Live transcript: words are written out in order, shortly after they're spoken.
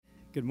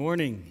Good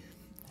morning.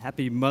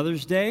 Happy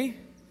Mother's Day.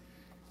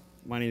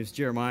 My name is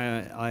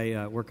Jeremiah.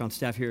 I work on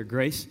staff here at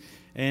Grace.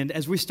 And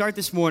as we start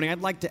this morning,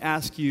 I'd like to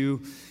ask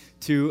you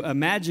to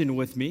imagine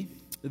with me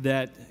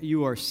that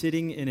you are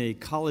sitting in a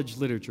college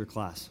literature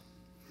class.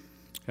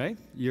 Okay?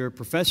 Your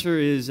professor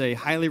is a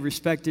highly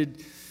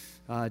respected,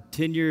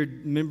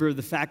 tenured member of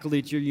the faculty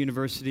at your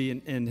university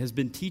and has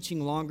been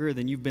teaching longer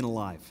than you've been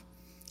alive.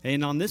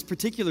 And on this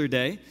particular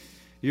day,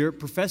 your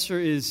professor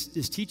is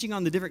teaching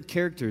on the different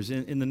characters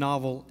in the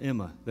novel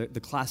Emma,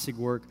 the classic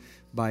work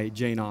by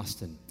Jane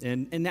Austen.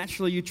 And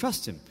naturally, you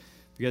trust him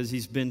because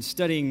he's been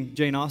studying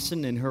Jane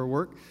Austen and her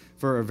work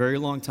for a very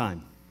long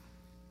time.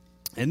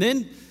 And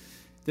then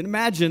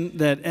imagine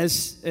that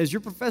as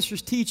your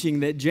professor's teaching,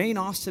 that Jane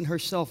Austen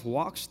herself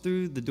walks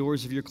through the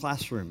doors of your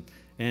classroom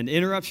and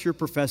interrupts your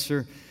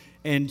professor,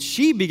 and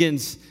she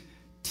begins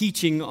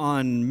teaching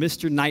on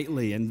Mr.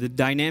 Knightley and the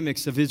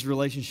dynamics of his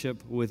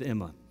relationship with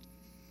Emma.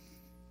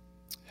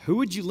 Who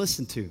would you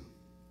listen to?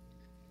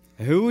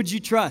 Who would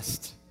you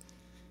trust?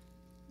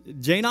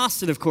 Jane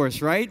Austen, of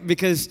course, right?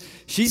 Because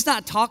she's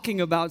not talking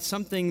about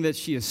something that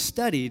she has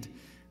studied,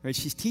 right?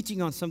 She's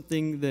teaching on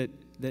something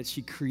that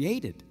she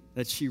created,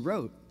 that she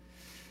wrote.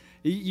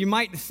 You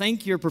might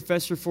thank your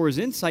professor for his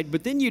insight,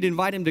 but then you'd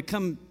invite him to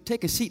come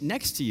take a seat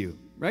next to you,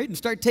 right? And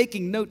start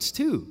taking notes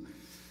too.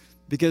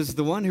 Because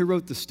the one who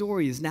wrote the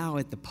story is now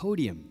at the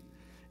podium.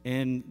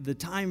 And the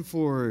time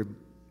for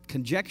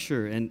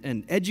conjecture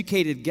and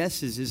educated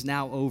guesses is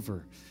now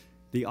over.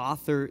 The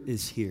author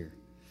is here.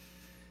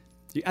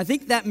 I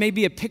think that may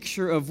be a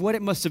picture of what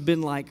it must have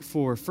been like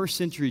for first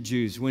century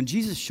Jews when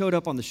Jesus showed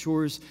up on the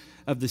shores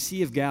of the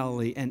Sea of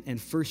Galilee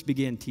and first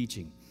began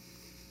teaching.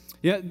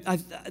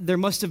 There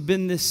must have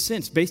been this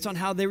sense, based on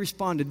how they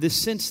responded, this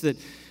sense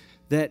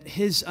that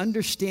his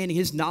understanding,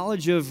 his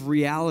knowledge of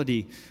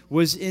reality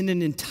was in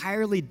an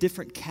entirely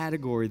different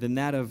category than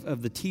that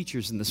of the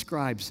teachers and the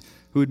scribes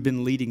who had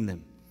been leading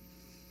them.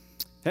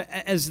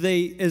 As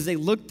they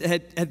looked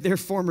at their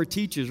former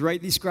teachers,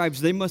 right, these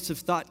scribes, they must have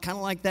thought, kind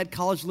of like that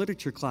college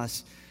literature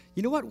class,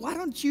 you know what, why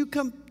don't you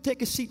come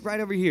take a seat right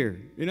over here?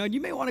 You know, you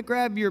may want to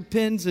grab your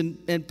pens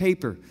and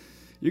paper.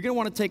 You're going to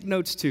want to take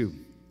notes too.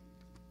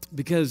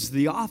 Because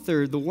the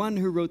author, the one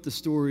who wrote the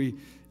story,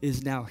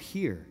 is now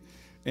here.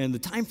 And the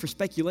time for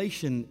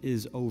speculation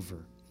is over.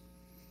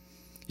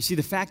 You see,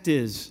 the fact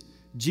is,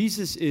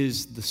 Jesus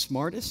is the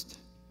smartest,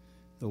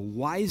 the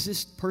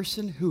wisest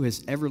person who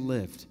has ever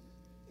lived.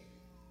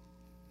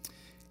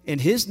 And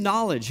his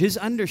knowledge, his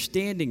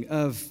understanding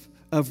of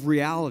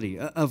reality,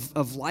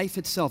 of life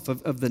itself,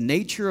 of the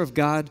nature of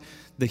God,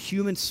 the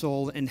human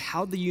soul, and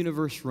how the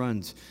universe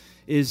runs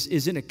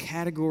is in a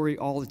category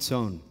all its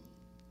own.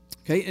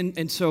 Okay,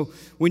 and so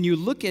when you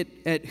look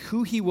at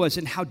who he was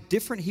and how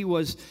different he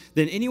was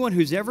than anyone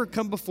who's ever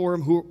come before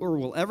him or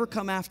will ever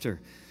come after,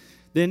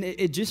 then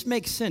it just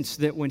makes sense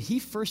that when he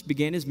first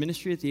began his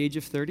ministry at the age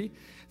of 30,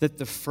 that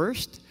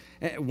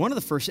one of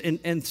the first,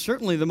 and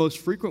certainly the most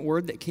frequent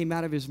word that came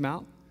out of his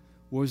mouth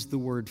was the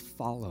word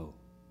follow.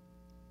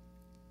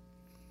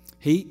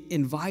 He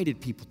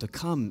invited people to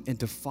come and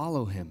to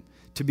follow him,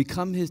 to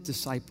become his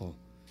disciple,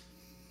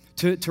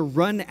 to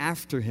run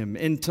after him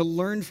and to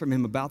learn from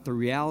him about the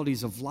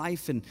realities of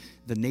life and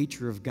the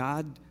nature of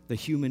God, the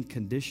human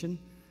condition.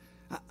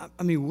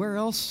 I mean, where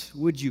else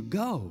would you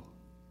go?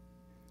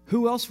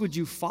 Who else would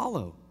you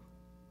follow?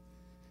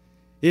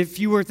 If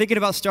you were thinking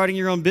about starting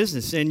your own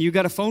business and you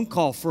got a phone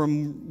call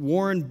from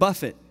Warren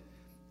Buffett,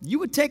 you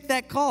would take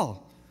that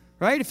call,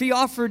 right? If he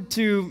offered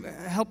to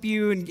help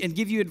you and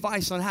give you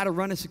advice on how to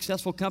run a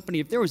successful company,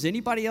 if there was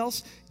anybody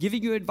else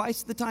giving you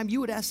advice at the time,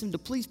 you would ask them to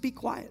please be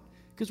quiet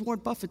because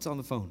Warren Buffett's on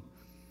the phone.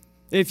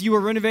 If you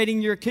were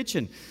renovating your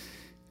kitchen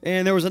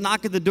and there was a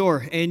knock at the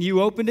door and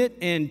you opened it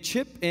and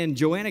Chip and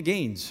Joanna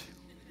Gaines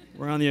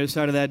were on the other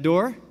side of that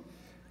door,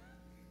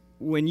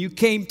 when you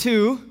came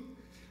to,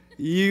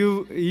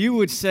 you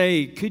would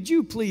say, could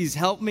you please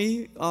help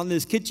me on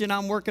this kitchen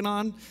I'm working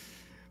on?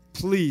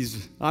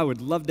 Please, I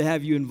would love to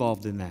have you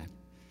involved in that.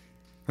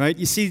 Right?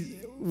 You see,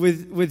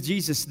 with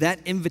Jesus,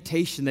 that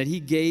invitation that he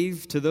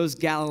gave to those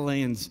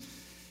Galileans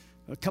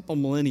a couple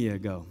millennia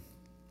ago,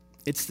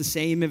 it's the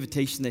same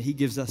invitation that he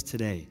gives us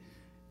today.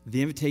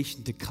 The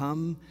invitation to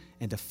come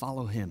and to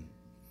follow him.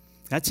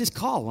 That's his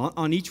call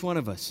on each one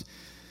of us,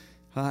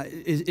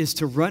 is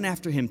to run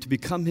after him, to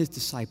become his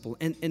disciple.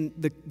 And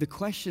the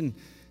question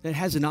that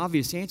has an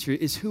obvious answer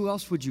is, who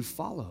else would you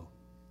follow?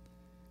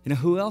 You know,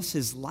 who else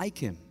is like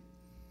him?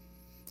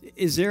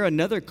 Is there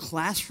another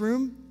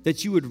classroom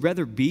that you would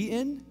rather be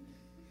in?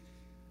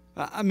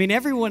 I mean,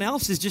 everyone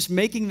else is just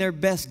making their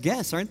best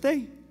guess, aren't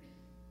they?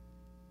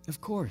 Of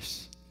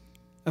course.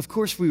 Of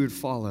course we would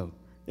follow.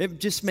 It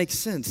just makes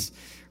sense,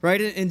 right?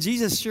 And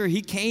Jesus, sure,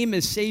 he came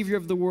as Savior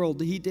of the world.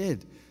 He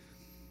did.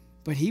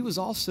 But he was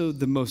also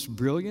the most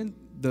brilliant,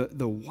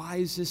 the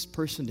wisest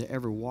person to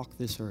ever walk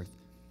this earth.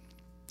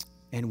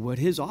 And what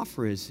his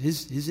offer is,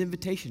 his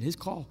invitation, his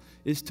call,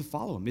 is to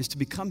follow him, is to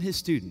become his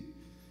student,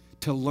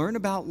 to learn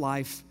about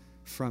life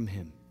from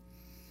him.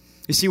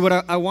 You see, what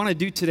I want to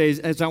do today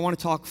is I want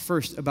to talk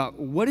first about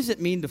what does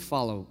it mean to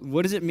follow?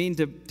 What does it mean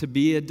to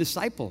be a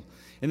disciple?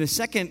 And the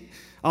second,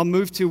 I'll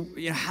move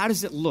to how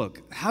does it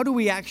look? How do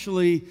we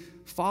actually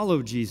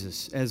follow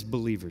Jesus as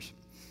believers?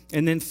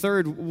 And then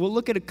third, we'll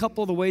look at a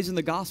couple of the ways in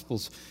the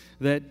Gospels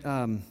that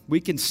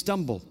we can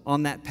stumble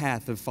on that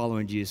path of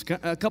following Jesus.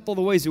 A couple of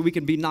the ways that we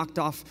can be knocked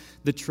off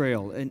the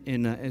trail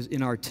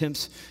in our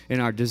attempts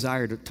and our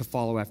desire to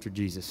follow after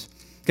Jesus.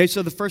 Okay,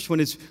 so the first one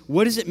is,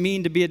 what does it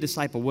mean to be a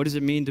disciple? What does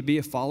it mean to be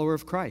a follower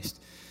of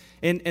Christ?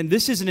 And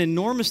this is an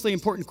enormously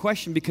important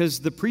question because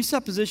the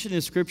presupposition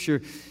in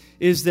Scripture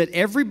is that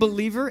every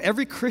believer,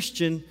 every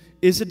Christian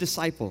is a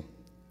disciple.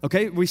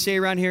 Okay, we say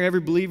around here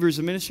every believer is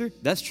a minister.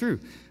 That's true.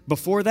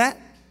 Before that,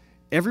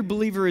 every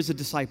believer is a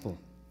disciple.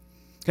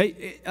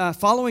 Okay,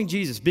 following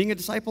Jesus, being a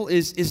disciple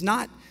it's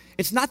not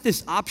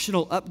this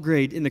optional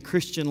upgrade in the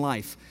Christian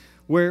life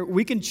where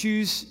we can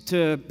choose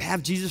to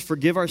have Jesus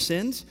forgive our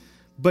sins,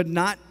 but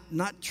not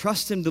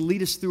trust him to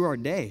lead us through our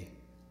day,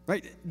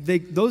 right?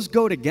 Those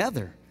go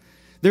together.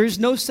 There is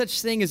no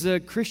such thing as a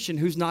Christian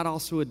who's not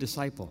also a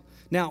disciple.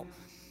 Now,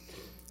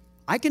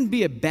 I can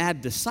be a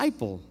bad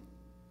disciple,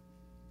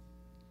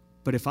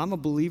 but if I'm a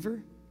believer,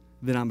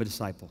 then I'm a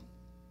disciple.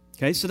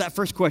 Okay, so that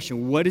first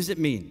question, what does it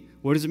mean?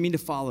 What does it mean to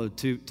follow,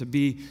 to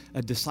be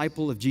a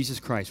disciple of Jesus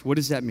Christ? What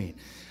does that mean?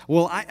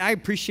 Well, I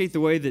appreciate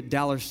the way that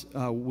Dallas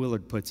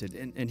Willard puts it.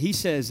 And he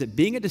says that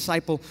being a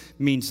disciple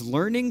means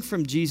learning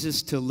from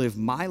Jesus to live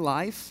my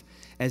life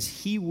as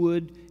he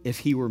would if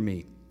he were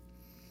me.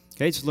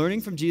 Okay, it's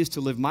learning from Jesus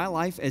to live my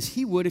life as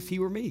he would if he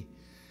were me.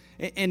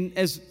 And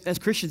as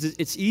Christians,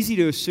 it's easy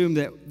to assume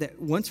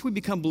that once we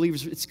become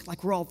believers, it's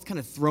like we're all kind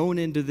of thrown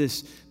into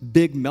this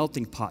big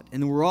melting pot.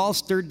 And we're all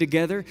stirred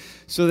together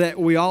so that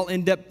we all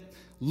end up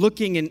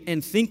looking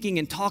and thinking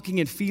and talking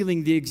and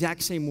feeling the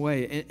exact same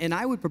way. And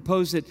I would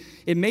propose that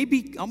it may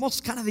be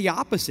almost kind of the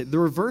opposite, the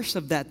reverse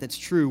of that's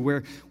true,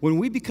 where when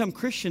we become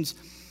Christians,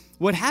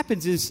 what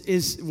happens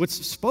is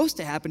what's supposed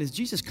to happen is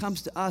Jesus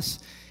comes to us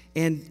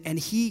and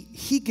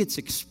he gets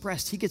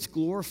expressed, he gets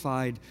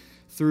glorified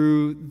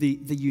through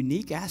the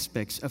unique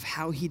aspects of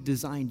how he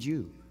designed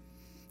you.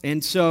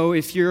 And so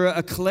if you're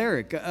a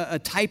choleric, a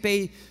type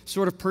A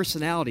sort of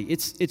personality,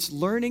 it's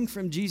learning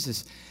from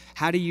Jesus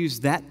how to use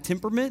that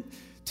temperament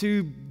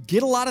to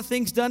get a lot of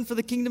things done for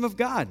the kingdom of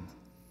God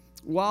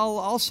while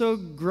also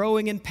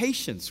growing in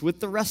patience with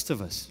the rest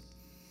of us,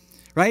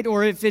 right?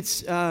 Or if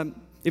it's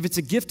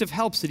a gift of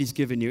helps that he's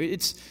given you,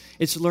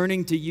 it's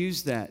learning to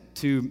use that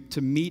to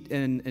meet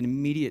an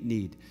immediate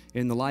need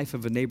in the life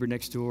of a neighbor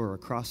next door or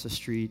across the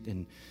street,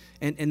 and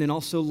then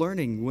also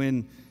learning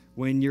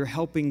when your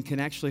helping can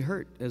actually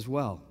hurt as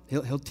well.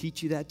 He'll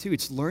teach you that too.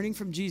 It's learning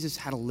from Jesus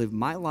how to live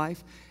my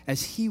life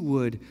as he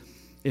would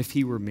if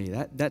he were me.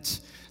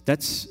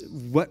 That's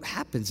what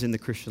happens in the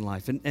Christian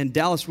life. And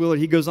Dallas Willard,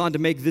 he goes on to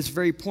make this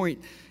very point,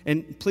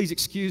 and please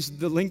excuse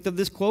the length of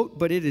this quote,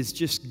 but it is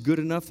just good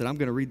enough that I'm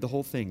going to read the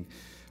whole thing.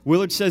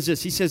 Willard says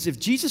this, he says, if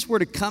Jesus were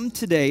to come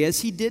today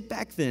as he did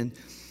back then,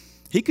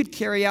 he could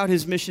carry out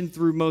his mission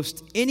through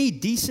most any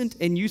decent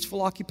and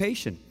useful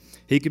occupation.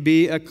 He could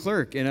be a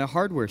clerk in a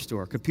hardware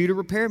store, a computer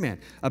repairman,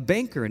 a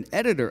banker, an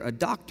editor, a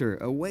doctor,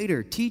 a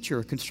waiter, teacher,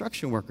 a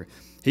construction worker.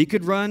 He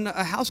could run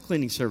a house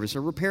cleaning service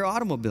or repair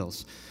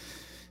automobiles.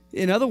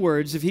 In other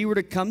words, if he were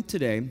to come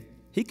today,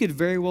 he could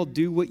very well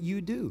do what you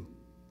do.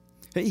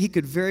 He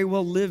could very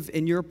well live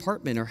in your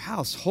apartment or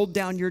house, hold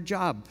down your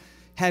job,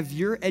 have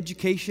your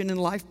education and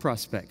life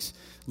prospects,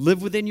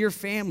 live within your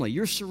family,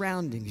 your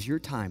surroundings, your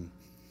time.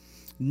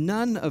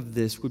 None of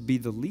this would be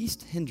the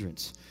least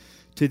hindrance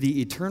to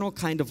the eternal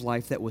kind of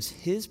life that was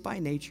his by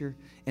nature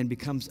and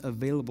becomes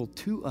available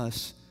to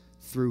us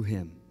through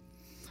him.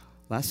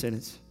 Last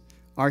sentence.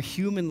 Our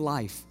human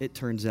life, it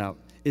turns out,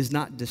 is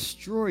not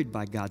destroyed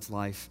by God's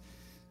life.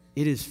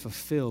 It is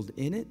fulfilled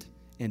in it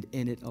and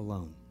in it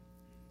alone.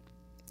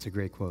 It's a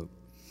great quote.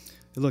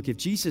 Look, if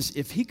Jesus,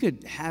 if he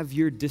could have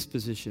your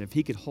disposition, if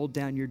he could hold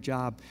down your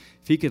job,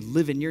 if he could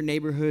live in your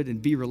neighborhood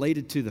and be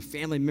related to the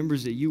family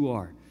members that you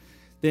are,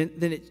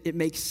 then it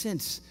makes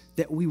sense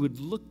that we would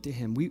look to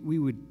him. We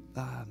would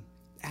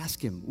ask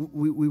him.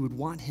 We would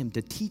want him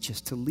to teach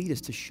us, to lead us,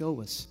 to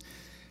show us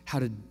how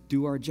to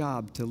do our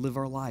job, to live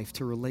our life,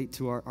 to relate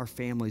to our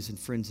families and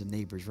friends and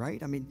neighbors,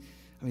 right? I mean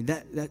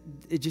that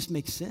it just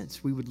makes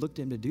sense. We would look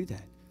to him to do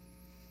that.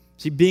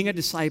 See, being a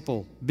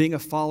disciple, being a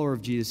follower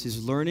of Jesus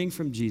is learning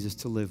from Jesus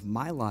to live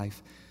my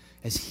life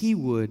as he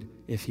would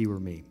if he were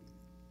me.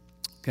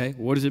 Okay,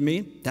 what does it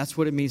mean? That's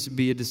what it means to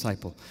be a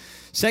disciple.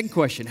 Second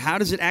question, how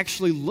does it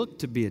actually look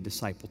to be a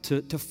disciple,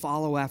 to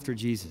follow after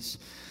Jesus?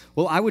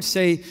 Well, I would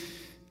say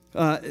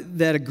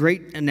that a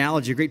great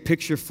analogy, a great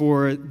picture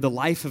for the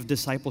life of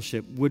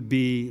discipleship would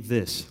be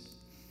this.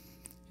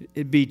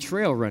 It'd be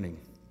trail running.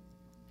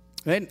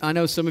 Right? I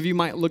know some of you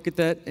might look at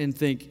that and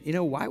think,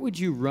 why would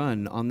you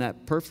run on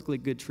that perfectly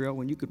good trail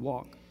when you could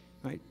walk?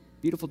 Right?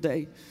 Beautiful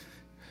day.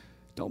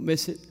 Don't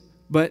miss it.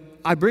 But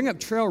I bring up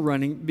trail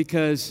running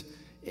because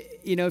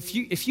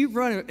if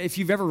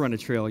you've ever run a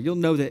trail, you'll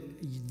know that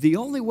the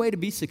only way to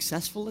be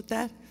successful at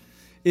that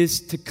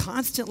is to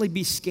constantly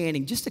be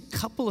scanning just a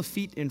couple of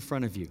feet in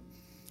front of you.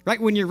 Right?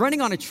 When you're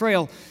running on a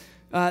trail,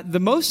 the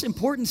most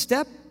important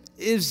step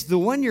is the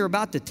one you're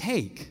about to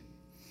take.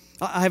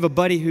 I have a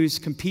buddy who's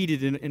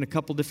competed in a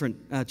couple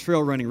different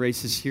trail running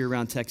races here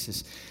around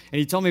Texas. And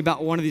he told me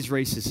about one of these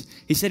races.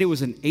 He said it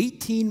was an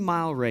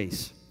 18-mile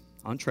race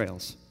on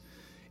trails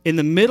in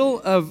the middle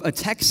of a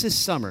Texas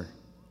summer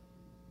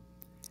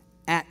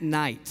at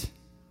night.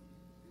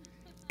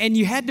 And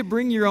you had to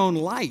bring your own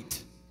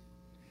light.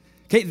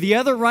 Okay, the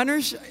other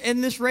runners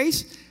in this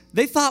race,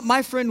 they thought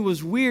my friend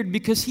was weird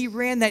because he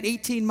ran that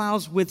 18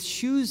 miles with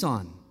shoes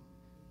on.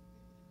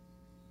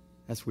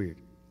 That's weird.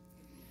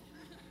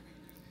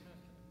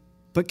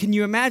 But can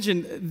you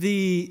imagine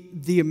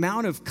the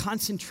amount of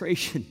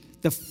concentration,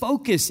 the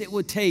focus it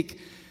would take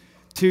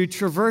to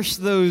traverse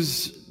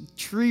those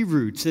tree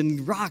roots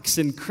and rocks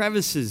and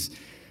crevices,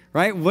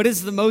 right? What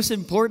is the most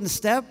important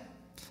step?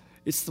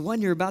 It's the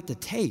one you're about to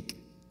take.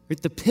 Right?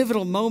 The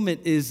pivotal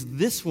moment is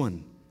this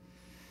one.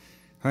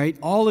 Right?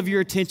 All of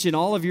your attention,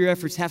 all of your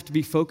efforts have to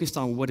be focused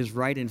on what is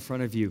right in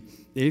front of you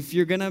if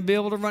you're going to be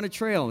able to run a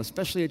trail,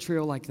 especially a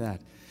trail like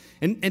that.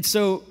 And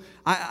so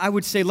I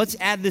would say let's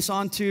add this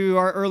on to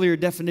our earlier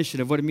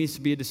definition of what it means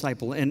to be a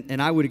disciple.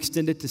 And I would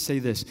extend it to say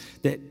this,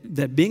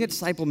 that being a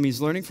disciple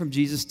means learning from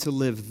Jesus to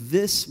live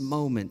this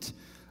moment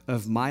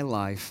of my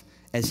life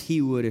as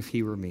he would if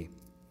he were me.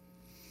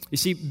 You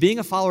see, being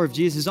a follower of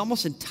Jesus is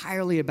almost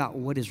entirely about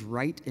what is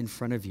right in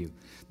front of you,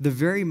 the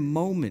very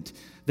moment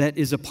that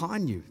is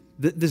upon you,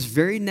 this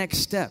very next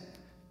step.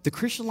 The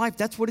Christian life,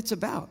 that's what it's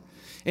about.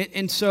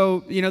 And so,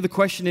 the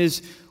question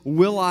is,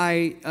 will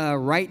I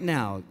right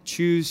now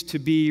choose to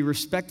be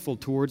respectful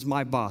towards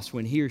my boss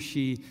when he or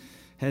she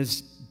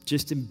has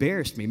just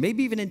embarrassed me,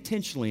 maybe even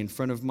intentionally in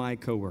front of my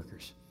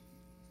coworkers?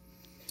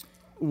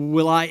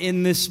 Will I,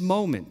 in this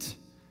moment,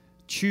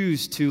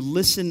 choose to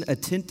listen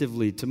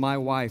attentively to my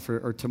wife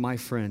or to my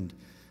friend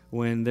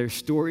when their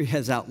story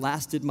has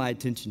outlasted my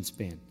attention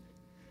span?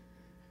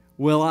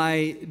 Will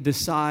I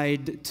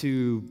decide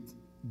to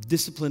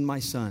discipline my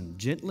son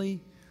gently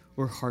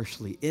or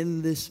harshly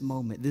in this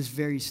moment, this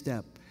very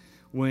step,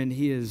 when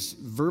he has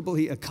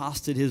verbally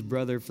accosted his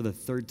brother for the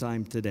third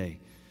time today?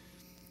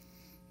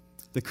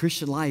 The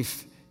Christian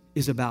life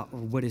is about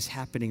what is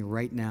happening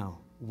right now,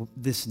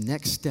 this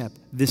next step,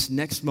 this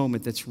next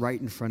moment that's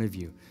right in front of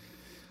you.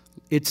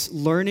 It's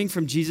learning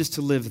from Jesus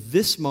to live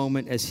this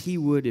moment as he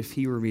would if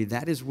he were me.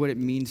 That is what it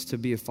means to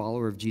be a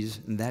follower of Jesus,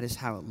 and that is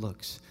how it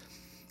looks.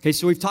 Okay,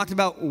 so we've talked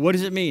about what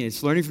does it mean?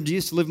 It's learning from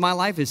Jesus to live my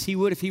life as he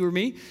would if he were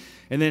me.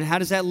 And then how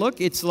does that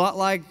look? It's a lot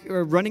like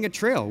running a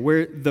trail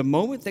where the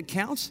moment that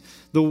counts,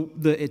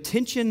 the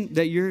attention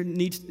that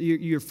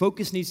your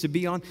focus needs to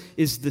be on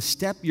is the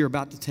step you're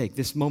about to take,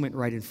 this moment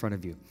right in front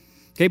of you.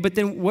 Okay, but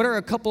then what are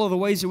a couple of the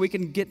ways that we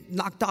can get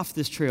knocked off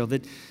this trail,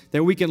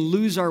 that we can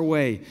lose our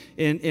way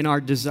in our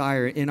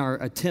desire, in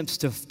our attempts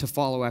to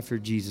follow after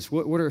Jesus?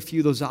 What are a few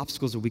of those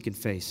obstacles that we can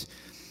face?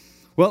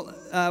 Well,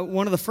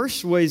 one of the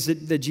first ways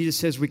that Jesus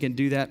says we can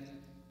do that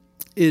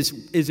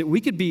is that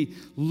we could be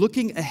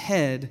looking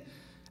ahead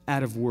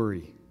out of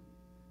worry.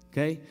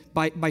 Okay?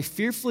 By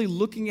fearfully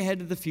looking ahead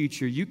to the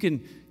future, you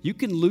can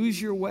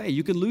lose your way.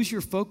 You can lose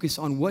your focus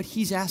on what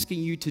he's asking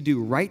you to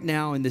do right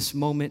now in this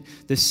moment,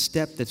 this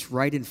step that's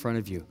right in front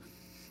of you.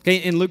 Okay,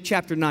 in Luke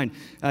chapter 9,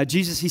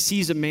 Jesus, he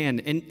sees a man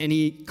and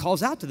he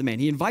calls out to the man.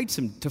 He invites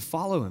him to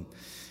follow him.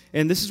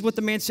 And this is what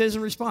the man says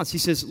in response. He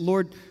says,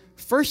 "Lord,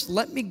 first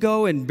let me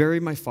go and bury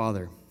my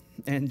father."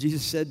 And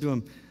Jesus said to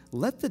him,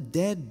 "Let the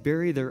dead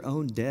bury their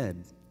own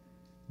dead,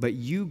 but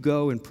you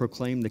go and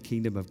proclaim the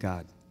kingdom of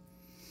God."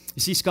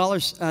 You see,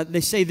 scholars,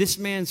 they say this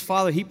man's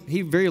father,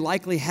 he very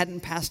likely hadn't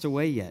passed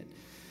away yet.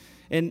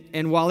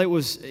 And while it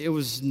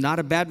was not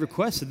a bad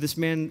request that this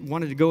man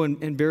wanted to go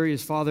and bury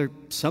his father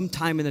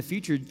sometime in the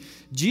future,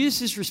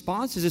 Jesus'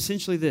 response is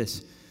essentially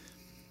this: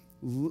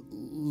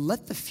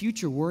 let the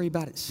future worry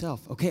about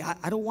itself. Okay,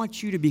 I don't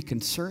want you to be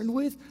concerned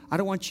with, I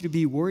don't want you to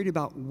be worried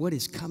about what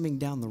is coming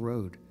down the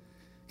road.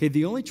 Okay,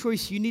 the only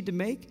choice you need to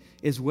make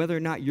is whether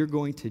or not you're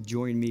going to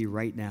join me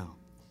right now.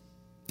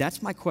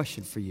 That's my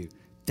question for you.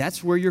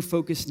 That's where your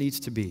focus needs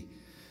to be.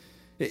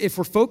 If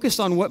we're focused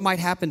on what might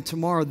happen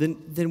tomorrow,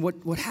 then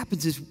what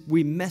happens is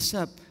we mess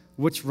up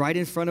what's right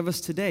in front of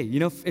us today.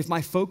 If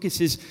my focus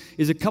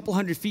is a couple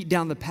hundred feet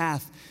down the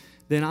path,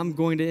 then I'm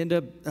going to end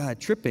up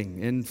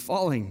tripping and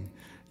falling,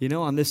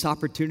 on this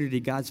opportunity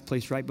God's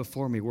placed right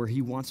before me where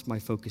he wants my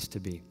focus to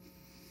be.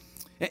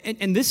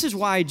 And this is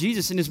why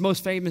Jesus, in his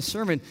most famous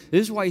sermon,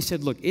 this is why he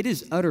said, look, it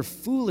is utter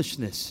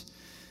foolishness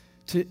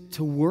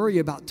to worry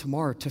about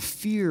tomorrow, to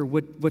fear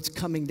what's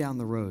coming down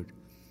the road.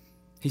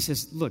 He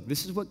says, look,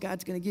 this is what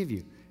God's going to give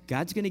you.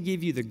 God's going to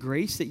give you the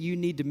grace that you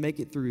need to make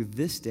it through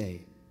this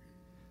day.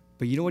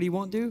 But you know what he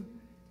won't do?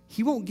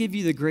 He won't give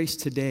you the grace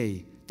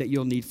today that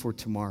you'll need for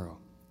tomorrow.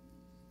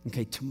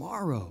 Okay,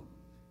 tomorrow,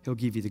 he'll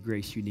give you the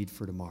grace you need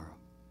for tomorrow.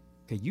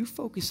 Okay, you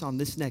focus on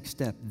this next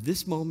step,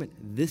 this moment,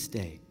 this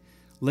day.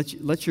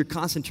 Let your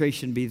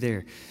concentration be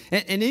there.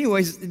 And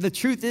anyways, the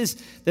truth is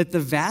that the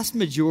vast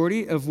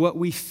majority of what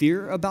we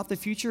fear about the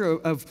future,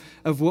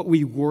 of what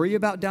we worry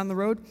about down the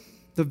road,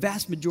 the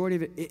vast majority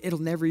of it,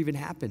 it'll never even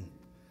happen.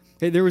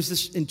 There was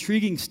this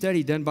intriguing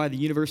study done by the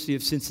University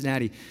of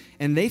Cincinnati,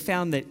 and they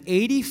found that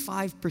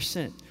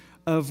 85%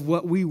 of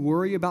what we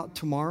worry about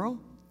tomorrow,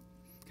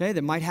 okay,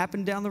 that might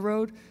happen down the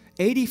road,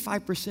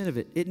 85% of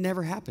it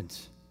never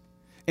happens.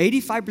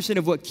 85%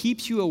 of what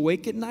keeps you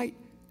awake at night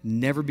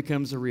never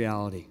becomes a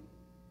reality.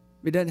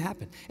 It doesn't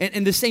happen. And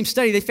in the same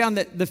study, they found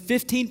that the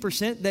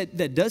 15%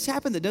 that does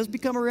happen, that does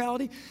become a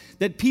reality,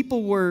 that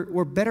people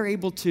were better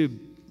able to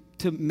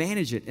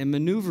manage it and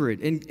maneuver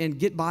it and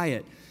get by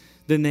it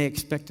than they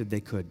expected they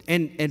could.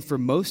 And for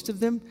most of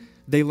them,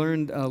 they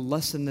learned a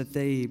lesson that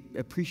they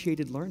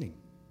appreciated learning.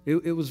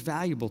 It was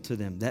valuable to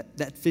them, that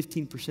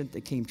 15%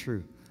 that came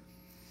true.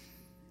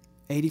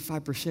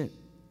 85%,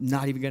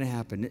 not even going to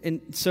happen.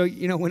 And so,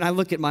 when I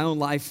look at my own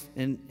life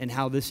and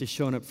how this has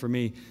shown up for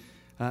me,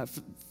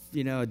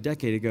 a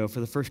decade ago, for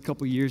the first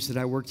couple years that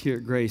I worked here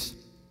at Grace,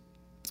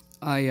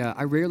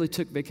 I rarely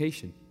took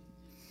vacation.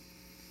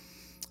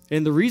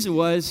 And the reason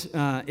was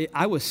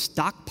I was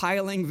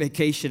stockpiling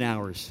vacation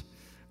hours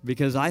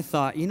because I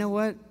thought, you know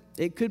what?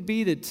 It could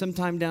be that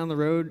sometime down the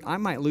road, I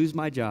might lose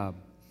my job.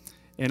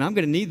 And I'm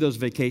going to need those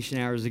vacation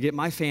hours to get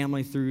my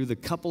family through the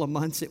couple of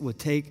months it would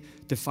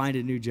take to find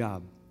a new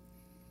job.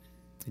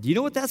 Do you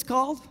know what that's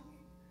called?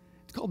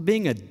 It's called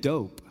being a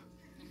dope.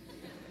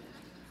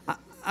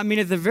 I mean,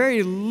 at the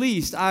very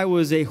least, I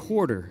was a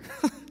hoarder.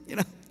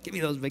 Give me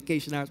those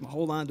vacation hours, I'm gonna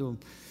hold on to them.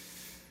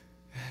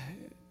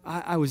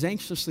 I was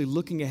anxiously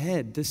looking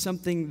ahead to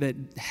something that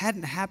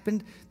hadn't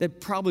happened, that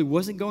probably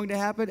wasn't going to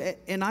happen,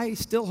 and I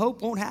still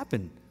hope won't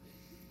happen.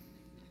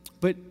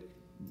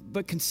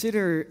 But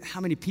consider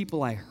how many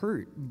people I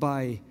hurt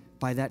by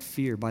that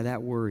fear, by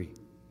that worry,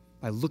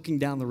 by looking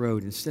down the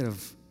road instead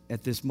of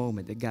at this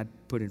moment that God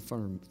put in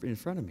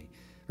front of me.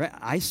 Right?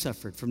 I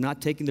suffered from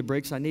not taking the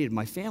breaks I needed.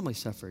 My family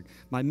suffered.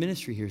 My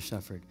ministry here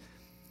suffered.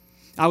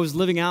 I was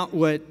living out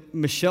what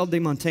Michel de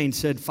Montaigne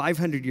said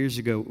 500 years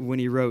ago when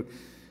he wrote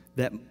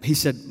that. He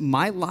said,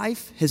 "My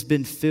life has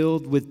been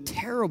filled with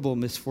terrible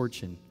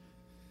misfortune,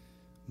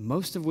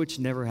 most of which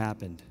never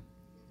happened."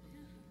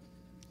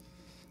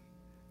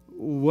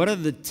 What are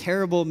the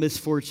terrible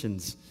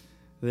misfortunes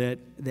that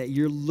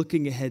you're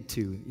looking ahead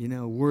to,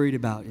 worried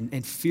about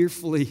and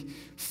fearfully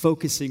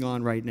focusing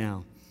on right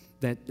now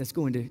that's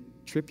going to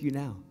trip you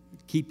now,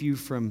 keep you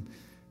from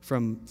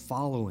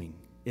following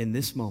in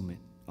this moment,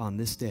 on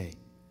this day?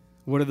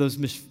 What are those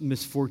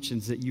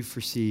misfortunes that you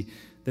foresee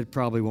that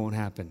probably won't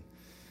happen?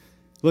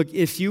 Look,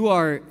 if you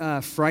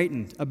are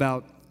frightened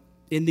about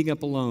ending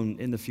up alone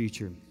in the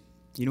future,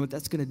 you know what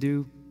that's going to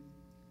do?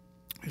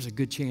 There's a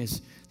good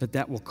chance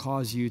that will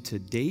cause you to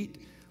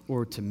date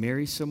or to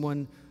marry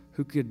someone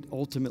who could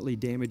ultimately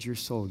damage your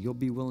soul. You'll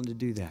be willing to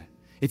do that.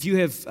 If you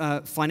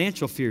have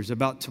financial fears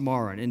about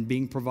tomorrow and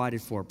being providing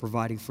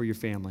for your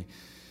family,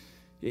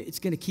 it's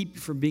going to keep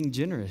you from being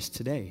generous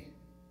today.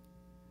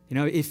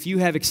 If you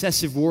have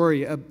excessive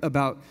worry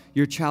about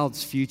your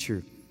child's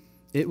future,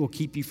 it will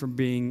keep you from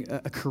being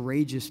a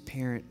courageous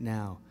parent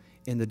now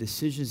in the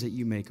decisions that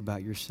you make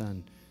about your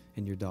son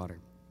and your daughter.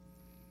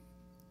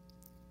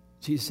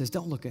 Jesus says,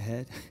 don't look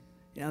ahead.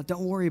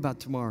 Don't worry about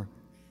tomorrow.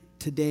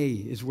 Today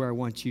is where I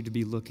want you to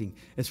be looking.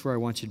 That's where I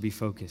want you to be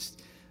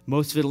focused.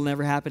 Most of it will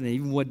never happen, and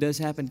even what does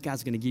happen,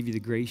 God's going to give you the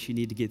grace you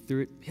need to get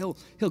through it.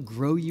 He'll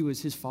grow you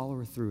as his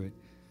follower through it.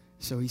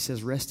 So he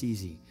says, rest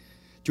easy.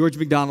 George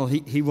MacDonald,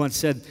 he once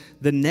said,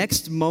 the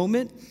next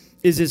moment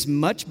is as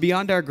much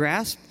beyond our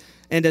grasp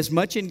and as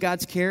much in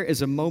God's care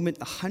as a moment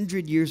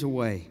 100 years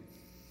away.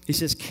 He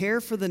says,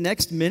 care for the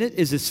next minute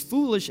is as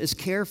foolish as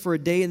care for a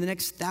day in the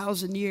next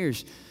 1,000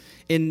 years.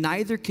 In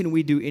neither can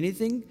we do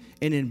anything,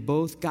 and in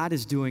both, God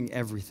is doing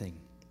everything.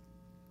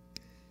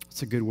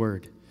 It's a good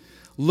word.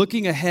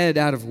 Looking ahead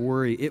out of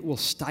worry, it will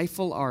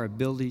stifle our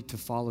ability to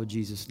follow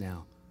Jesus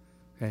now.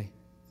 Okay?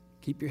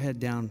 Keep your head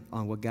down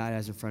on what God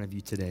has in front of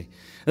you today.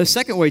 The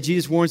second way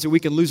Jesus warns that we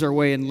can lose our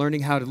way in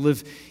learning how to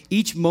live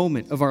each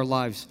moment of our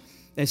lives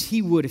as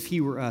he would if he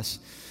were us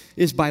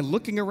is by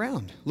looking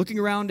around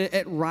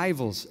at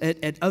rivals,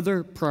 at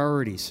other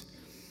priorities.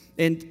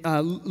 And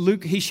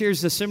Luke, he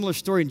shares a similar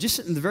story just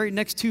in the very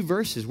next two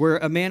verses where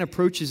a man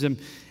approaches him,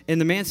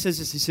 and the man says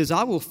this, he says,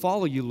 I will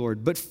follow you,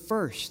 Lord, but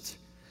first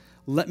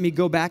let me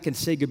go back and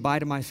say goodbye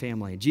to my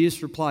family. And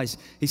Jesus replies,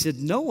 he said,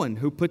 no one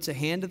who puts a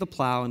hand to the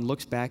plow and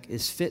looks back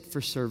is fit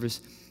for service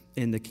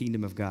in the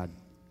kingdom of God.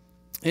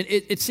 And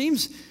it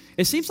seems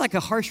like a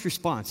harsh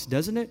response,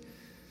 doesn't it?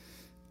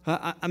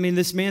 I mean,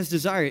 this man's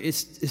desire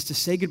is to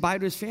say goodbye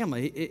to his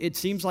family. It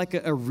seems like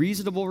a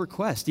reasonable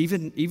request,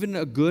 even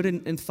a good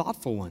and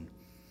thoughtful one.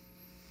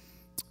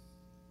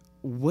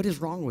 What is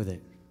wrong with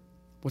it?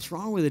 What's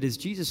wrong with it is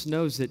Jesus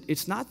knows that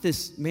it's not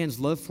this man's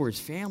love for his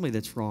family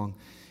that's wrong.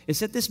 It's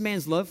that this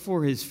man's love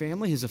for his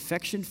family, his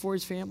affection for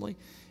his family,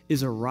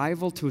 is a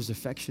rival to his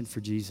affection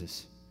for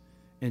Jesus.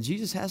 And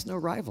Jesus has no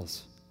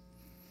rivals.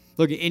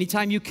 Look,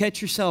 anytime you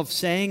catch yourself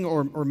saying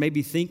or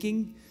maybe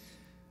thinking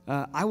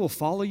I will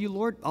follow you,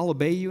 Lord. I'll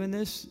obey you in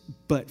this.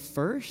 But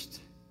first,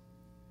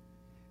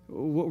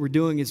 what we're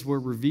doing is we're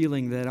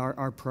revealing that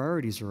our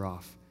priorities are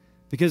off.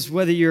 Because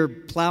whether you're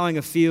plowing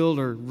a field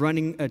or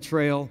running a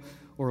trail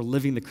or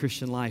living the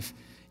Christian life,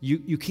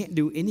 you can't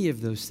do any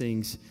of those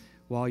things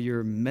while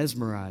you're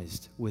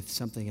mesmerized with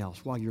something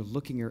else, while you're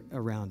looking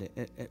around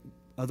at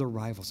other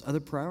rivals, other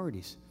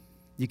priorities.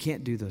 You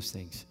can't do those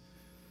things.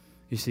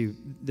 You see,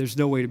 there's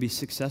no way to be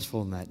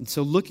successful in that. And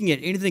so looking at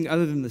anything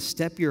other than the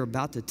step you're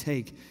about to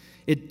take,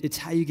 it's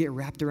how you get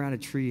wrapped around a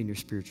tree in your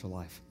spiritual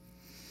life.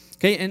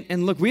 Okay,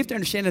 and look, we have to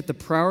understand that the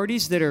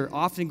priorities that are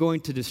often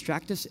going to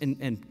distract us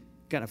and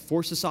kind of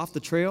force us off the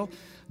trail,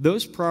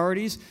 those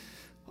priorities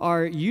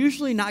are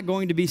usually not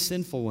going to be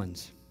sinful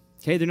ones.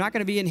 Okay, they're not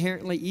going to be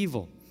inherently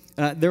evil.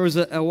 There was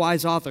a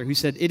wise author who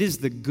said, "It is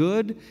the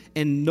good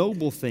and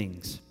noble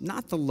things,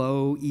 not the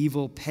low,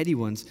 evil, petty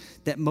ones,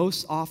 that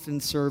most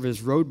often serve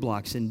as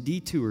roadblocks and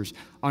detours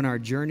on our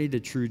journey to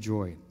true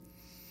joy."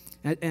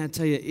 And I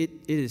tell you, it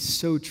is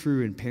so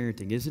true in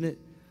parenting, isn't it?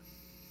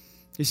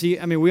 You see,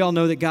 I mean, we all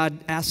know that God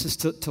asks us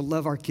to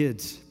love our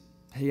kids.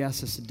 He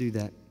asks us to do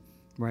that,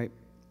 right?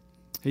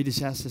 He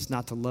just asks us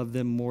not to love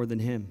them more than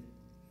Him.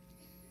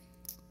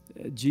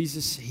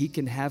 Jesus, He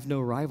can have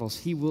no rivals.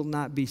 He will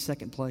not be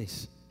second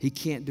place. He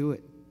can't do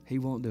it. He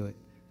won't do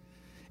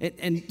it.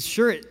 And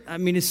sure,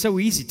 it's so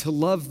easy to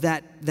love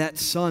that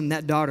son,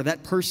 that daughter,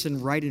 that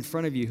person right in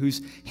front of you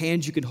whose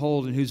hands you can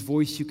hold and whose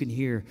voice you can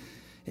hear.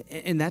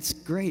 And that's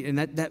great, and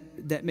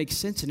that makes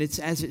sense, and it's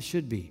as it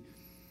should be.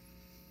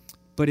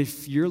 But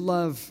if your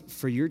love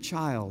for your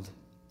child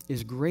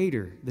is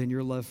greater than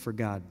your love for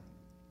God,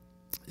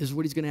 this is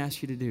what He's going to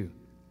ask you to do.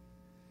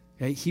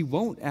 Okay? He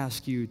won't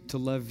ask you to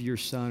love your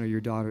son or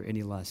your daughter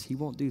any less. He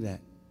won't do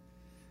that.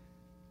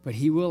 But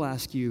He will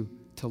ask you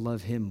to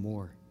love Him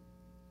more.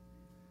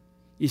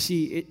 You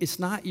see, it's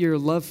not your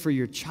love for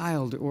your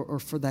child or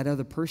for that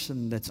other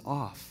person that's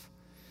off.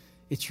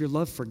 It's your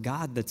love for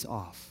God that's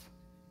off.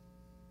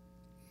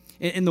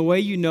 And the way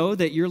you know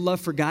that your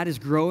love for God is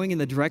growing in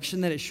the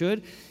direction that it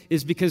should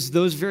is because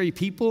those very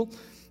people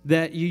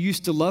that you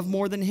used to love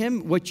more than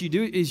Him, what you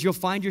do is you'll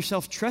find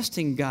yourself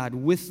trusting God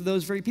with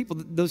those very people,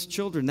 those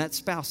children, that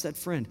spouse, that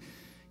friend.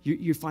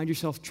 You find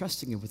yourself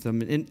trusting it with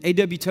them. And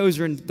A.W.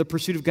 Tozer, in The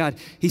Pursuit of God,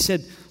 he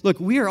said, look,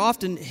 we are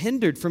often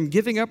hindered from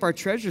giving up our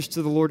treasures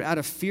to the Lord out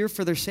of fear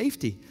for their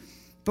safety.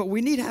 But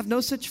we need have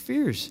no such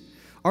fears.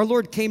 Our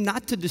Lord came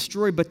not to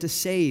destroy, but to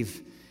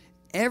save.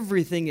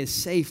 Everything is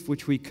safe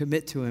which we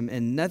commit to Him,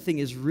 and nothing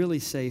is really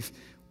safe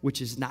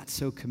which is not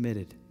so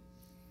committed.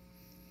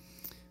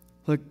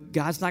 Look,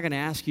 God's not going to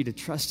ask you to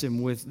trust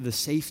Him with the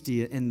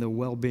safety and the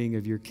well-being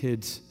of your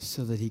kids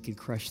so that He can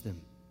crush them.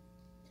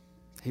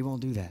 He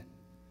won't do that.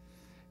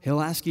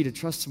 He'll ask you to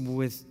trust Him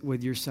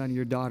with your son,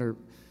 your daughter,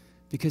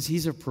 because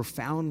He's a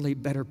profoundly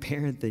better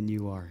parent than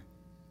you are.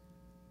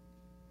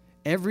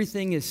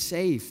 Everything is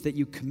safe that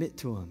you commit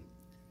to Him,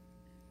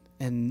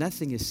 and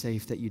nothing is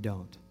safe that you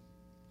don't.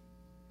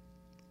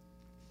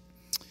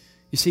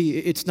 You see,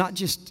 it's not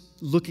just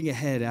looking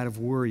ahead out of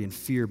worry and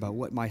fear about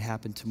what might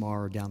happen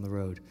tomorrow or down the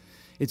road.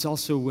 It's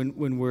also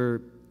when we're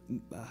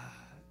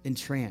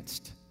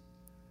entranced,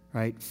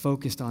 right?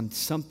 Focused on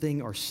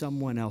something or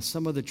someone else,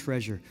 some other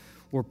treasure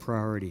or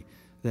priority,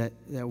 that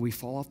we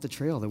fall off the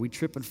trail, that we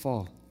trip and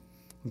fall.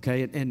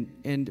 Okay?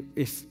 And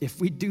if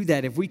we do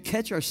that, if we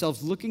catch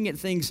ourselves looking at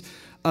things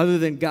other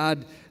than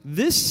God,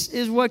 this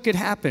is what could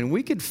happen.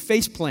 We could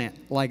faceplant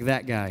like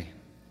that guy.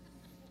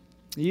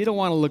 You don't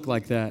want to look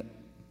like that.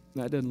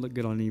 That doesn't look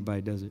good on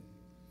anybody, does it?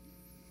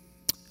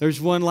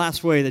 There's one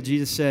last way that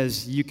Jesus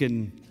says you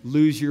can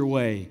lose your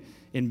way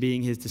in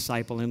being His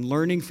disciple and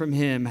learning from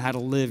Him how to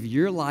live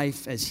your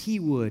life as He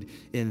would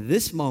in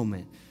this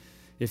moment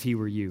if He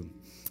were you.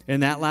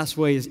 And that last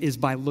way is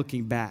by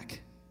looking back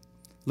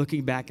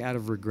out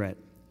of regret.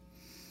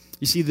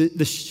 You see,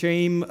 the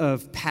shame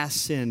of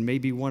past sin may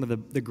be one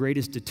of the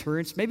greatest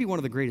deterrents, maybe one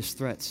of the greatest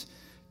threats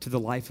to the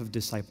life of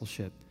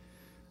discipleship.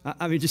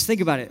 I mean, just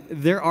think about it.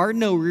 There are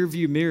no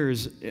rearview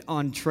mirrors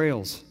on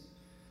trails,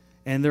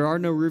 and there are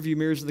no rearview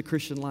mirrors in the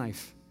Christian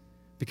life,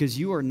 because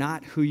you are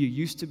not who you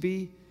used to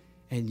be,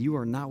 and you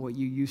are not what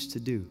you used to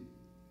do.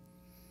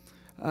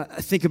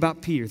 Think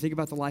about Peter. Think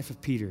about the life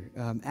of Peter.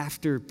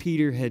 After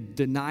Peter had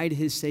denied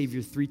his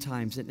Savior 3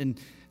 times, and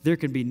there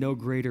can be no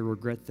greater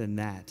regret than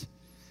that.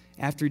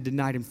 After he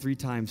denied Him 3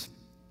 times,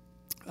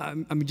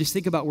 just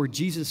think about where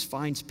Jesus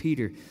finds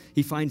Peter.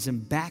 He finds him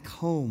back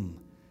home,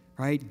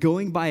 right?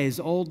 Going by his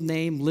old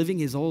name, living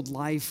his old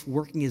life,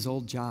 working his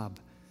old job.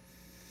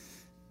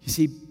 You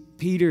see,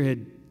 Peter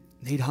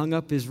he'd hung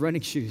up his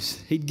running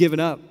shoes. He'd given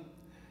up.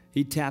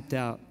 He'd tapped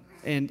out.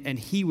 And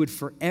he would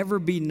forever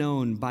be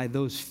known by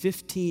those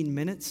 15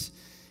 minutes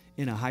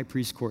in a high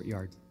priest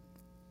courtyard.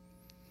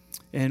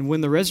 And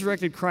when the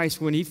resurrected Christ,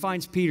 when He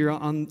finds Peter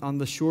on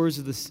the shores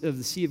of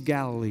the Sea of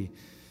Galilee,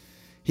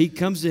 He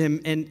comes to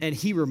him and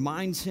He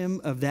reminds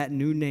him of that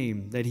new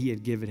name that He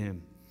had given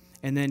him.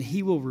 And then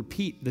He will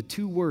repeat the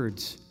 2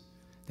 words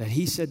that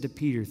He said to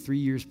Peter 3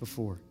 years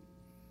before.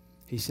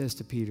 He says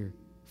to Peter,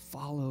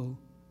 "Follow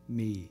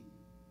me."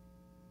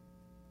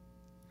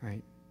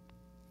 right?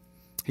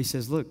 He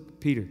says, look,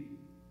 Peter,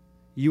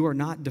 you are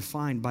not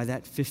defined by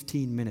that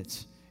 15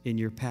 minutes in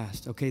your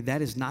past, okay?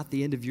 That is not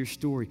the end of your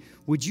story.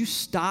 Would you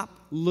stop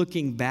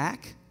looking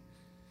back?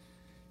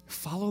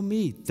 Follow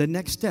me, the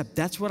next step.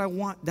 That's what I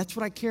want. That's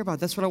what I care about.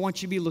 That's what I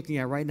want you to be looking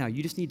at right now.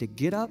 You just need to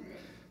get up,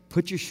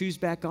 put your shoes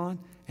back on,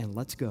 and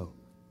let's go.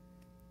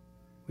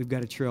 We've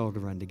got a trail to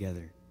run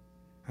together.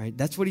 All right?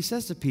 That's what he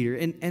says to Peter,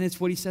 and it's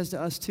what he says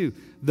to us too.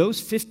 Those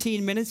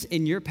 15 minutes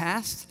in your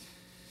past,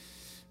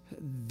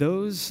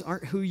 those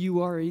aren't who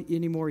you are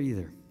anymore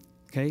either.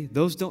 Okay?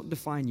 Those don't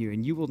define you,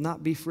 and you will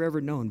not be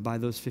forever known by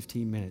those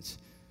 15 minutes.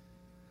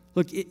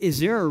 Look, is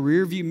there a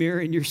rearview mirror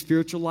in your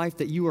spiritual life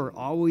that you are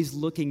always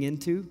looking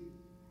into?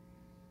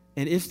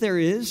 And if there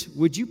is,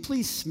 would you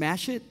please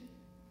smash it?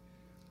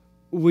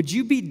 Would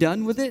you be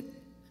done with it?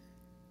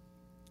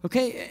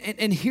 Okay,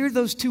 and hear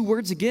those two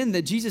words again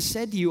that Jesus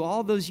said to you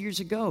all those years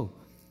ago.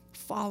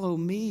 Follow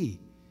me.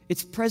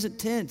 It's present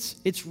tense.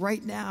 It's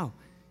right now.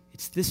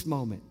 It's this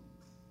moment.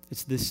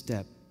 It's this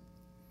step.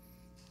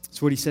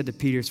 It's what he said to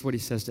Peter. It's what he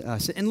says to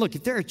us. And look,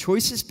 if there are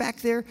choices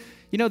back there,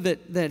 you know,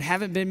 that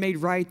haven't been made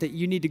right, that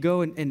you need to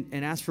go and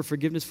ask for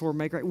forgiveness for,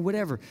 make right,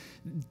 whatever,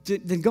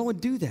 then go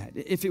and do that.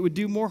 If it would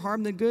do more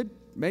harm than good,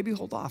 maybe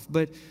hold off.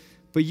 But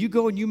you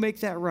go and you make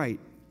that right.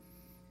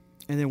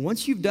 And then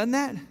once you've done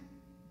that,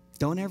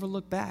 don't ever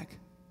look back.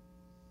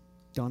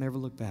 Don't ever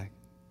look back.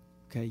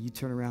 Okay, you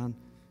turn around,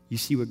 you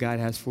see what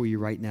God has for you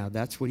right now.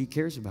 That's what he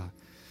cares about.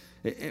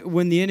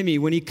 When the enemy,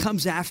 when he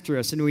comes after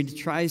us and when he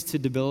tries to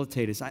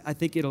debilitate us, I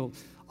think it'll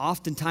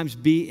oftentimes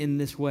be in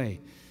this way.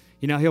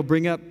 You know, he'll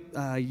bring up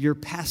your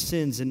past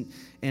sins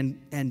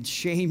and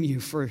shame you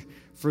for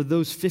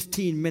those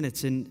 15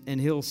 minutes, and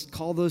he'll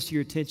call those to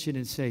your attention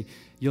and say,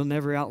 you'll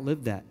never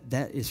outlive that.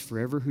 That is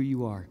forever who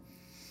you are.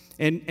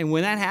 And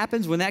when that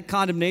happens, when that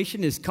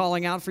condemnation is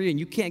calling out for you and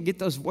you can't get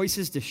those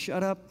voices to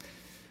shut up,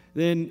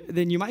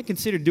 then you might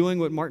consider doing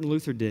what Martin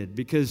Luther did,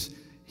 because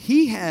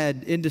he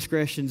had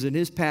indiscretions in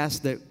his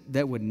past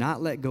that would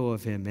not let go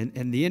of him.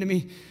 And the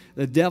enemy,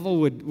 the devil,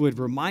 would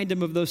remind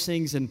him of those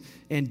things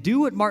and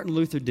do what Martin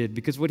Luther did.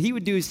 Because what he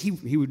would do is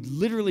he would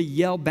literally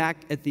yell back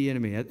at the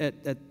enemy,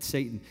 at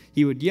Satan.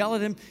 He would yell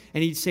at him,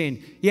 and he'd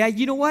saying, yeah,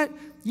 you know what?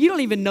 You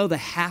don't even know the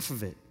half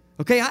of it.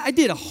 Okay, I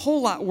did a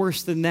whole lot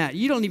worse than that.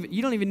 You don't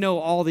even know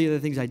all the other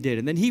things I did.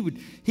 And then he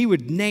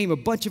would name a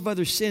bunch of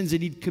other sins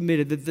that he'd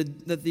committed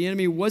that the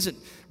enemy wasn't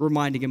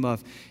reminding him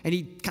of. And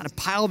he'd kind of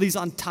pile these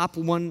on top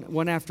of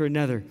one after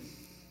another.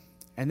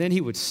 And then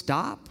he would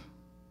stop,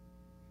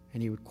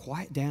 and he would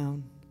quiet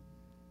down,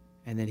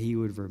 and then he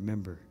would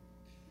remember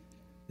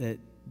that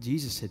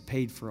Jesus had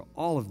paid for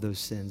all of those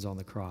sins on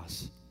the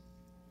cross.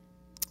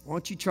 Why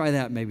don't you try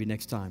that maybe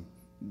next time?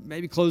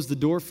 Maybe close the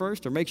door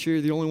first, or make sure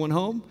you're the only one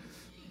home.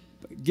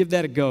 Give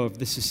that a go if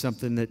this is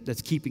something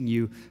that's keeping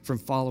you from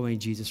following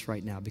Jesus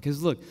right now.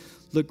 Because look,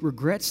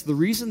 regrets, the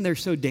reason they're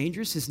so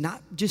dangerous is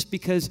not just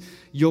because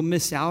you'll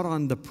miss out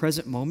on the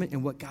present moment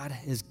and what God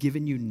has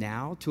given you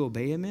now to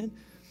obey him in.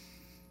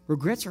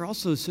 Regrets are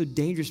also so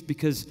dangerous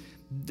because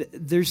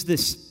there's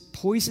this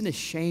poisonous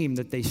shame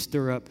that they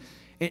stir up,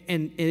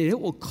 and it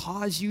will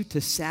cause you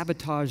to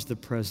sabotage the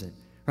present,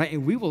 right?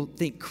 And we will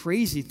think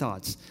crazy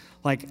thoughts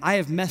like, I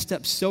have messed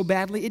up so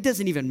badly, it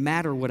doesn't even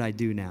matter what I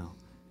do now.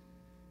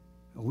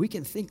 We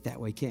can think that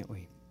way, can't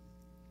we?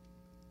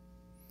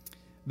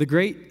 The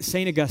great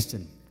St.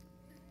 Augustine,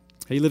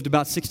 he lived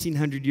about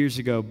 1,600 years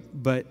ago,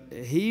 but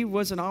he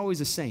wasn't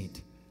always a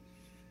saint.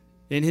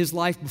 In his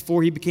life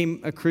before he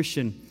became a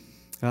Christian,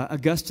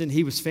 Augustine,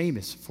 he was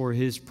famous for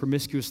his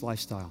promiscuous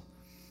lifestyle.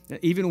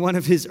 Even one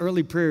of his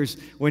early prayers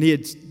when he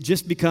had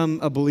just become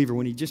a believer,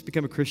 when he just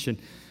became a Christian,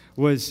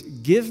 was,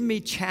 give me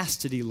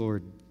chastity,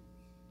 Lord,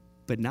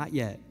 but not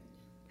yet.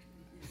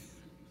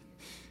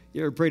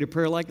 You ever prayed a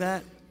prayer like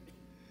that?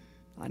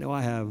 I know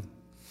I have.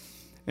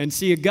 And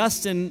see,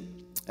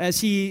 Augustine, as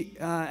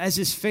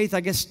his faith, I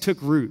guess, took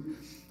root,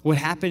 what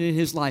happened in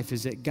his life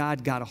is that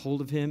God got a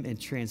hold of him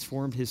and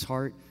transformed his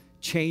heart,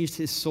 changed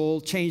his soul,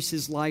 changed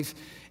his life.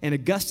 And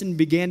Augustine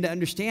began to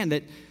understand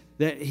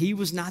that he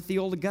was not the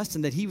old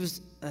Augustine, that he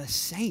was a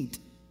saint,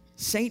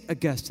 Saint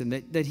Augustine,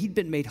 that he'd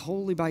been made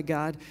holy by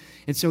God.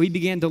 And so he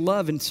began to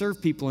love and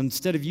serve people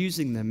instead of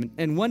using them.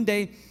 And one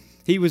day,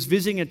 he was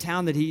visiting a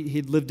town that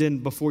he'd lived in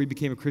before he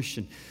became a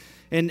Christian.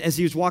 And as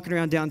he was walking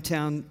around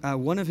downtown,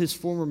 one of his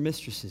former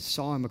mistresses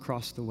saw him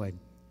across the way.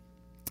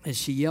 And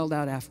she yelled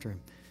out after him.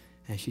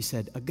 And she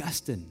said,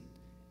 Augustine,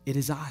 it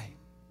is I.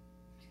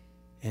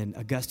 And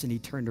Augustine, he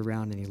turned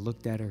around and he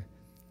looked at her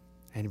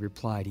and he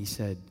replied, he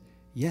said,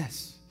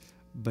 yes,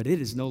 but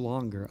it is no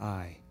longer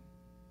I.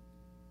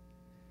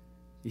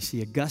 You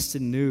see,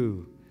 Augustine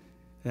knew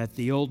that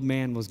the old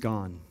man was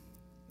gone.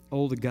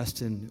 Old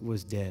Augustine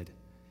was dead.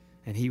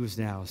 And he was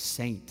now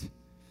Saint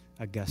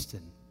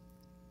Augustine.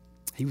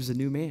 He was a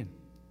new man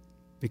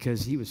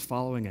because he was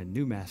following a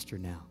new master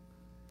now.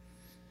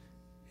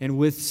 And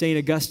with St.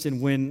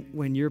 Augustine,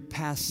 when your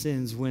past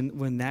sins,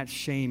 when that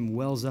shame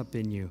wells up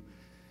in you,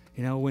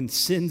 you know, when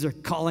sins are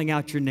calling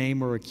out your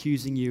name or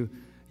accusing you,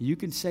 you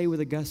can say with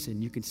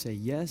Augustine, you can say,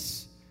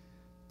 yes,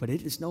 but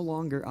it is no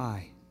longer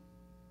I.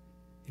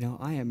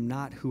 I am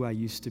not who I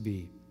used to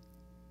be.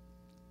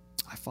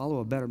 I follow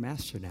a better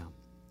master now.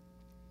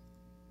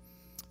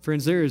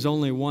 Friends, there is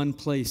only one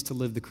place to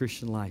live the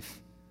Christian life.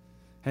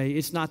 Hey,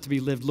 it's not to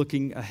be lived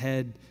looking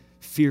ahead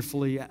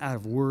fearfully out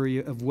of worry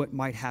of what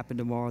might happen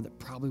tomorrow that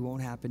probably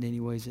won't happen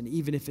anyways. And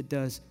even if it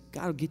does,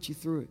 God will get you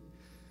through it.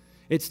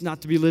 It's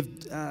not to be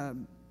lived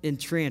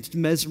entranced,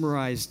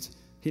 mesmerized,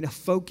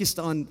 focused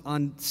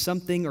on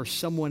something or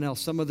someone else,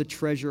 some other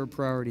treasure or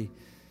priority.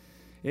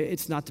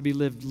 It's not to be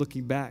lived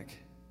looking back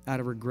out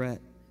of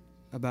regret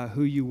about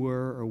who you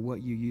were or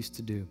what you used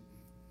to do.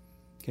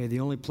 Okay, the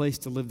only place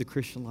to live the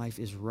Christian life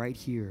is right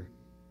here.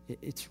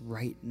 It's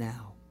right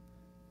now.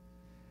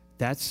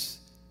 That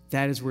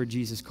is where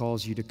Jesus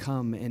calls you to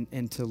come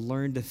and to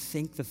learn to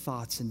think the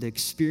thoughts and to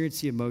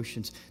experience the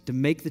emotions, to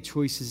make the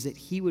choices that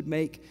he would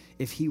make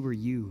if he were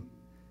you.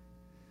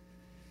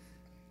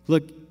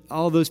 Look,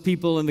 all those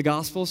people in the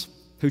Gospels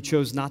who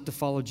chose not to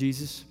follow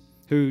Jesus,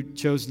 who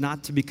chose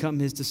not to become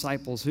his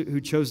disciples,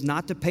 who chose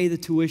not to pay the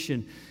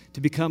tuition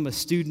to become a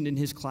student in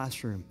his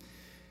classroom.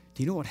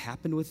 Do you know what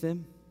happened with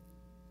them?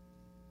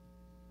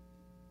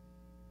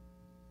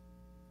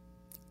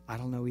 I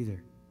don't know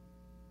either.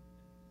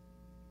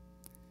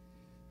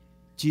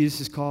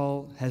 Jesus'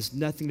 call has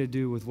nothing to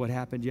do with what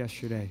happened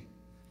yesterday.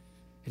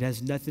 It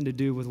has nothing to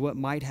do with what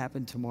might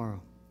happen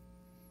tomorrow.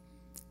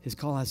 His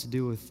call has to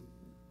do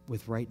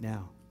with right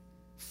now.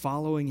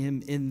 Following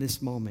him in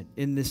this moment,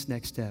 in this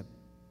next step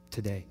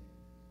today.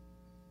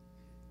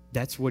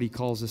 That's what he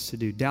calls us to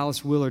do.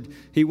 Dallas Willard,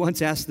 he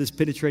once asked this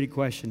penetrating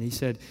question. He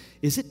said,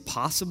 is it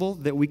possible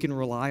that we can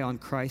rely on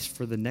Christ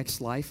for the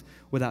next life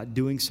without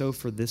doing so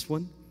for this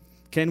one?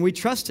 Can we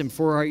trust him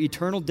for our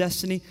eternal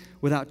destiny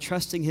without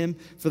trusting him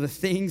for the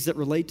things that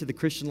relate to the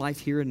Christian life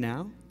here and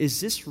now? Is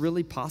this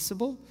really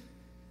possible?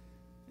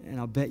 And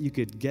I'll bet you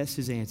could guess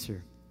his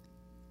answer.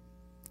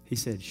 He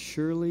said,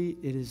 surely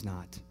it is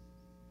not.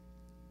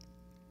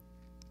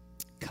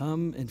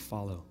 Come and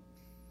follow.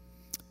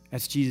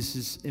 That's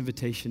Jesus'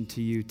 invitation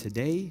to you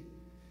today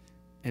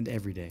and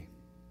every day.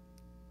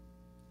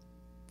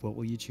 What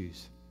will you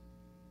choose?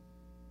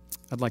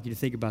 I'd like you to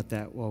think about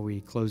that while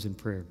we close in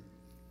prayer.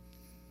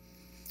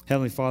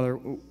 Heavenly Father,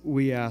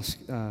 we ask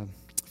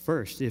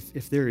first,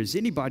 if there is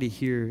anybody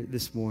here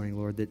this morning,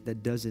 Lord,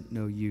 that doesn't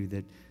know you,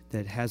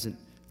 that hasn't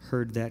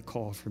heard that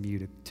call from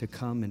you to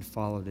come and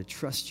follow, to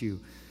trust you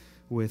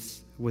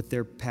with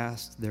their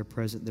past, their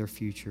present, their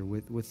future,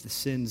 with the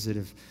sins that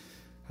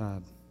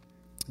have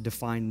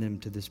defined them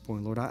to this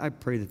point, Lord, I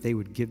pray that they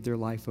would give their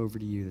life over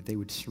to you, that they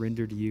would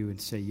surrender to you and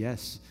say,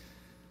 yes,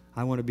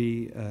 I want to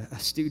be a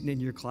student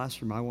in your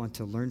classroom. I want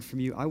to learn from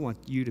you. I want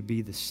you to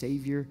be the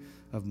Savior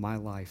of my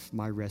life,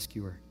 my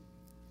rescuer.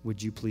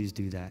 Would you please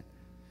do that?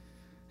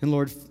 And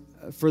Lord,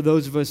 for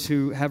those of us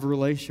who have a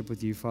relationship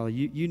with you, Father,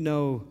 you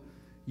know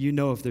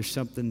if there's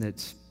something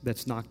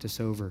that's knocked us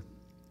over,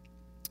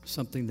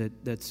 something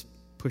that's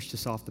pushed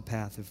us off the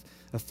path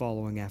of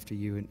following after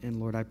you. And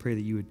Lord, I pray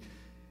that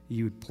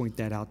you would point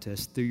that out to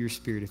us through your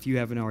Spirit. If you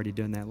haven't already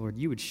done that, Lord,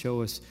 you would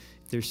show us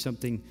if there's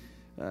something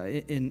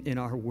in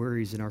our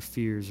worries and our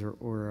fears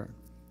or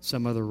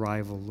some other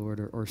rival,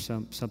 Lord, or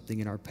something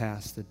in our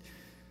past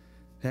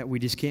that we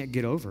just can't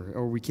get over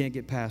or we can't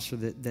get past, or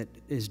that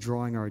is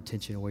drawing our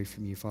attention away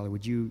from you, Father.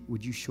 Would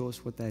you show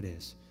us what that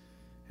is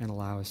and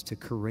allow us to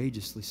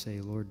courageously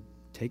say, Lord,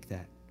 take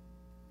that.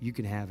 You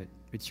can have it.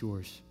 It's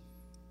yours.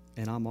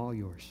 And I'm all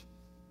yours.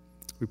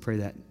 We pray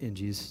that in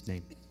Jesus'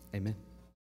 name. Amen.